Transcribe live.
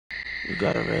You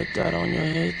got a red dot on your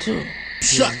head too.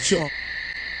 Shut your...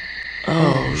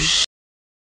 Oh, shit.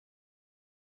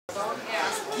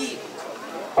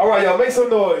 All right, y'all, make some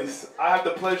noise. I have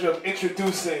the pleasure of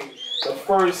introducing the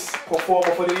first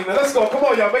performer for the evening. Let's go. Come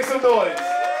on, y'all, make some noise.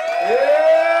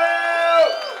 Yeah!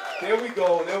 There we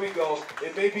go, there we go.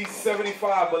 It may be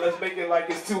 75, but let's make it like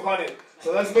it's 200.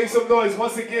 So let's make some noise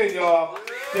once again, y'all.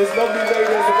 This lovely lady is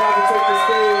about to take the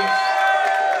stage.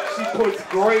 She puts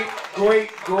great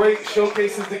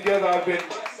showcases together. I've been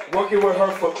working with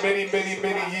her for many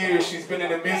years. She's been in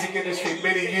the music industry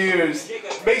many years.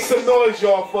 Make some noise,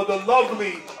 y'all, for the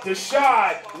lovely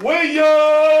Deshai Williams!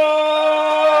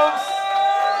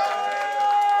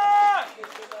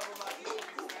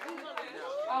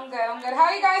 I'm good. How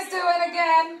are you guys doing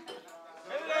again?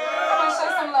 Come on, show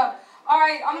some love.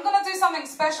 Alright, I'm gonna do something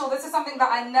special. This is something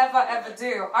that I never ever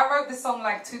do. I wrote this song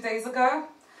like 2 days ago.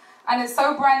 And it's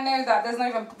so brand new that there's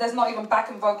not even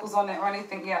backing vocals on it or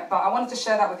anything yet. But I wanted to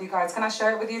share that with you guys. Can I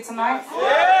share it with you tonight?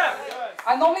 Yeah!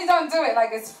 I normally don't do it, like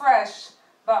it's fresh.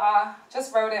 But I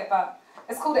just wrote it, but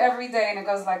it's called Every Day and it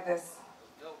goes like this.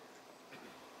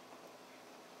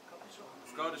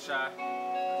 Let's go, Deshai.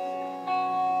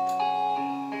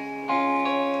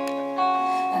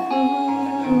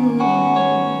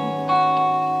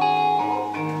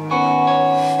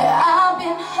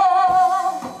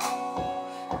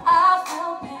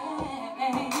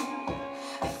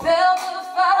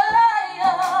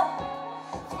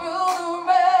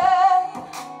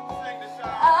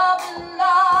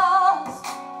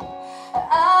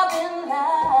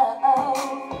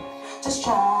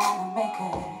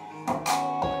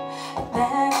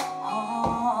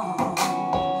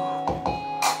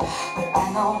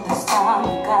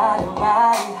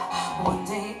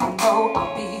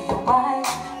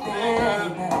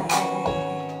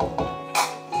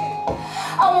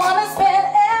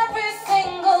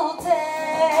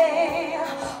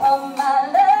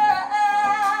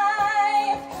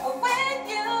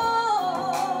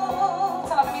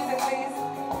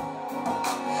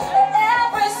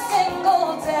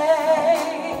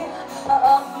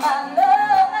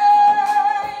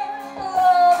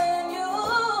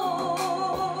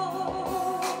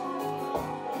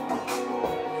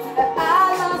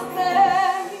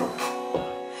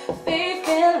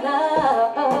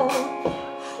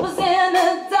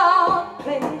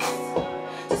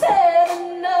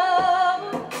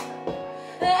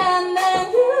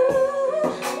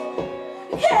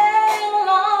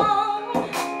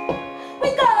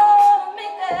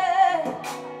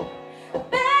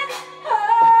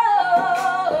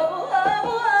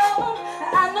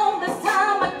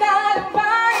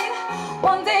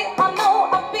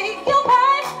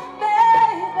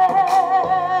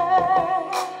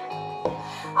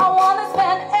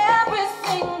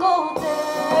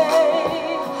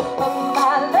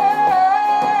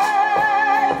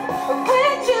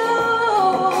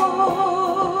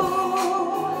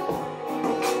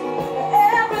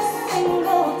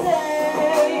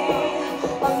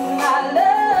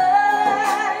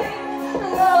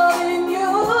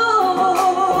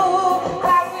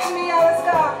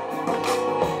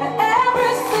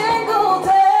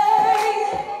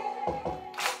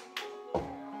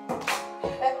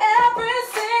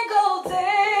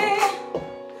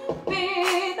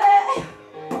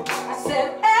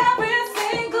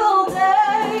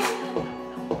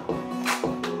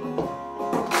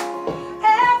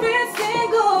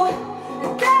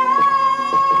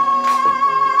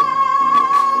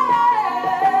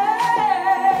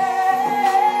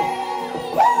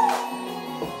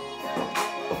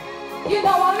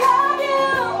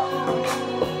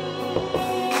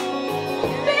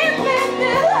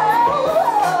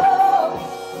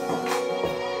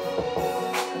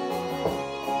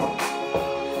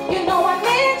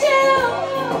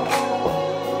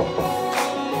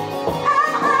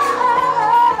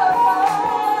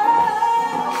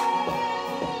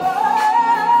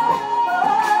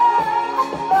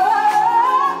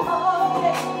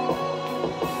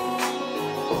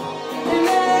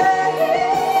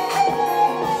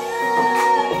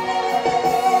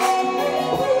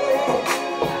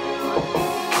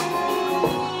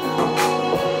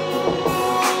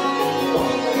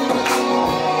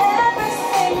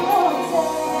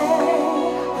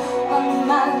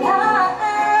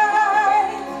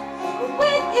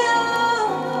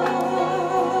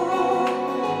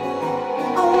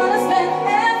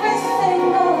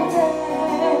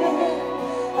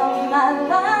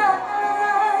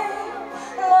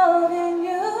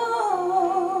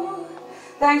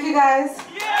 Thank you guys.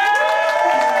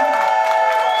 Yeah!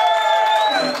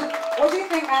 What do you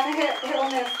think, Anna? Hit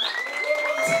on this.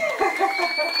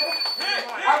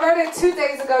 I wrote it 2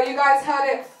 days ago. You guys heard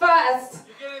it first.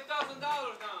 You're getting $1,000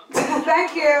 now.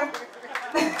 Thank you.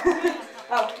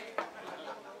 Oh.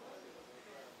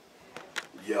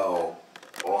 Yo,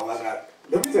 all I got.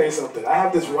 Let me tell you something. I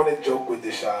have this running joke with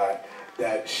Deshai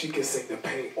that she can sing the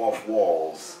paint off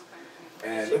walls.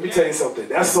 And let me tell you something.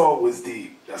 That song was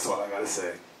deep. That's all I gotta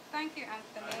say. Thank you,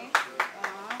 Anthony.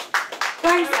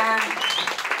 Thanks, Anne.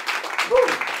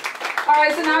 All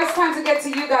right, so now it's time to get to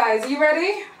you guys. You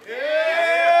ready?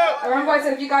 Yeah! I remember I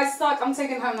said, if you guys suck, I'm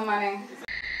taking home the money.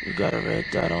 You got a red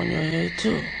dot on your head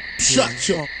too. Shut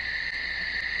your...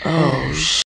 Oh, shit.